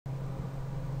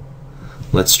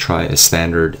Let's try a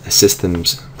standard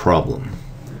systems problem.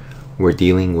 We're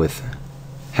dealing with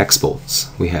hex bolts.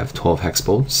 We have 12 hex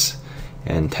bolts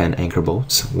and 10 anchor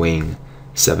bolts weighing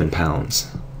 7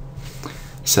 pounds.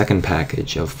 Second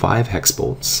package of 5 hex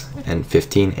bolts and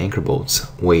 15 anchor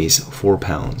bolts weighs 4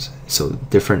 pounds. So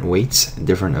different weights,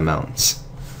 different amounts.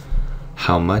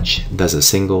 How much does a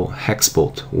single hex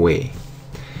bolt weigh?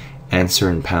 Answer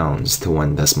in pounds to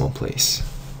 1 decimal place.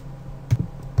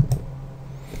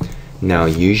 Now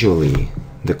usually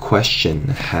the question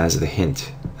has the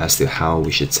hint as to how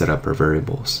we should set up our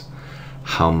variables.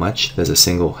 How much does a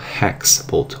single hex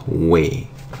bolt weigh?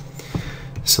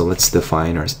 So let's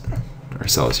define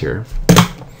ourselves here.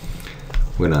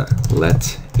 We're gonna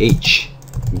let H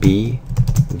be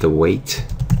the weight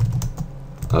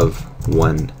of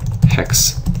 1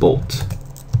 hex bolt.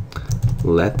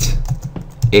 Let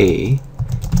A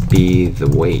be the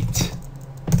weight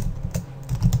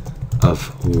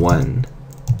of 1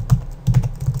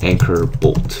 anchor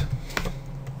bolt.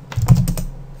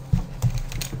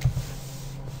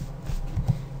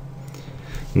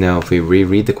 Now if we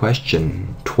reread the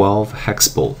question, 12 hex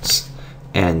bolts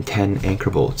and 10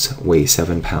 anchor bolts weigh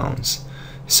 7 pounds.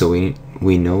 So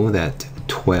we know that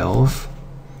 12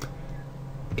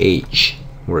 H,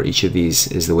 where each of these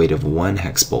is the weight of 1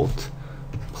 hex bolt,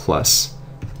 plus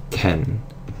 10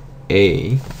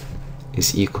 A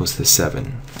is equals to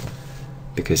 7,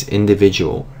 because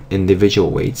individual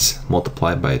weights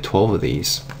multiplied by 12 of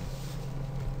these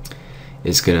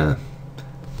is gonna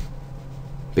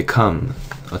become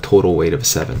a total weight of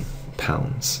 7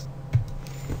 pounds.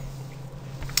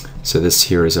 So this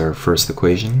here is our first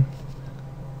equation.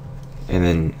 And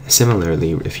then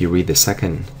similarly, if you read the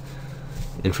second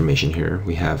information here,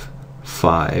 we have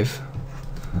 5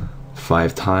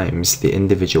 times the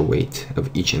individual weight of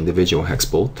each individual hex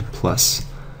bolt plus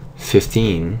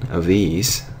 15 of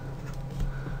these,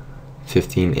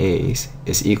 15 A's,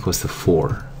 is equals to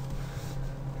 4.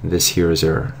 This here is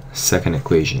our second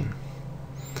equation.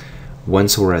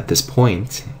 Once we're at this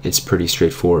point, it's pretty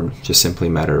straightforward, just simply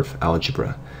a matter of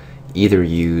algebra. Either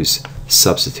use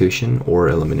substitution or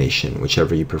elimination,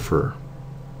 whichever you prefer.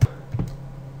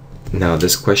 Now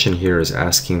this question here is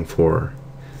asking for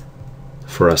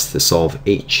us to solve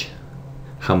H.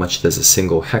 How much does a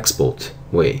single hex bolt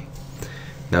weigh?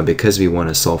 Now because we want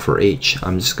to solve for H,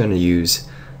 I'm just going to use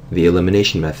the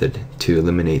elimination method to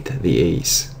eliminate the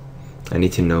A's. I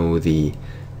need to know the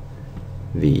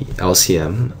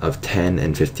LCM of 10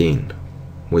 and 15,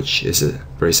 which is a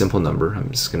very simple number.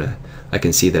 I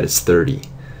can see that it's 30.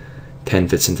 10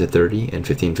 fits into 30 and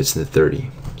 15 fits into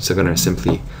 30. So I'm going to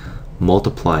simply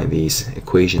multiply these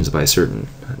equations by a certain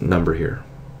number here.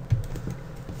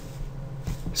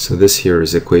 So this here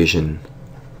is equation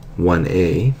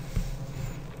 1a,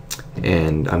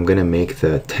 and I'm going to make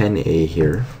the 10a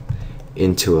here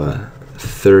into a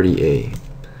 30a.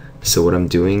 So what I'm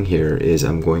doing here is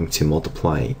I'm going to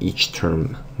multiply each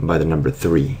term by the number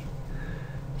 3.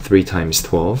 3 times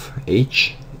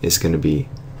 12h is going to be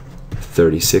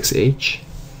 36h,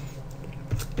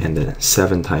 and then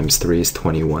 7 times 3 is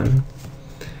 21,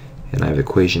 and I have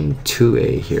equation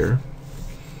 2a here,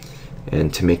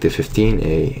 and to make the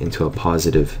 15a into a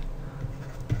positive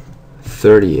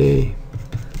 30a,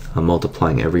 I'm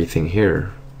multiplying everything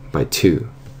here by 2,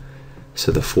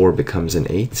 so the 4 becomes an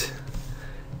 8,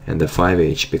 and the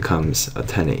 5h becomes a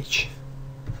 10h.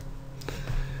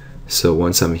 So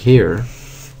once I'm here,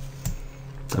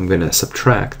 I'm going to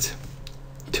subtract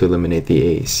to eliminate the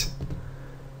a's.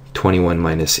 21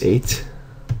 minus 8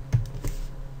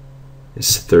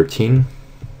 is 13.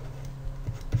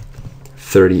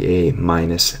 30a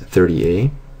minus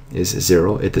 30a is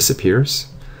 0, it disappears.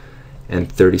 And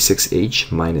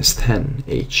 36h minus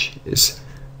 10h is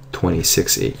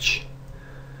 26h.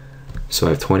 So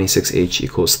I have 26h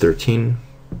equals 13.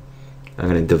 I'm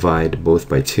going to divide both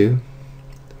by 2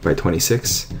 by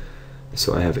 26.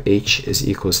 So I have h is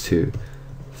equals to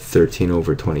 13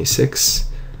 over 26,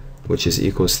 which is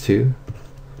equals to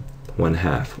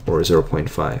 1/2, or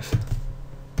 0.5.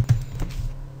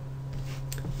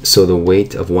 So the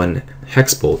weight of 1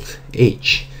 hex bolt,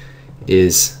 H,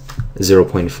 is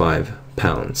 0.5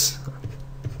 pounds.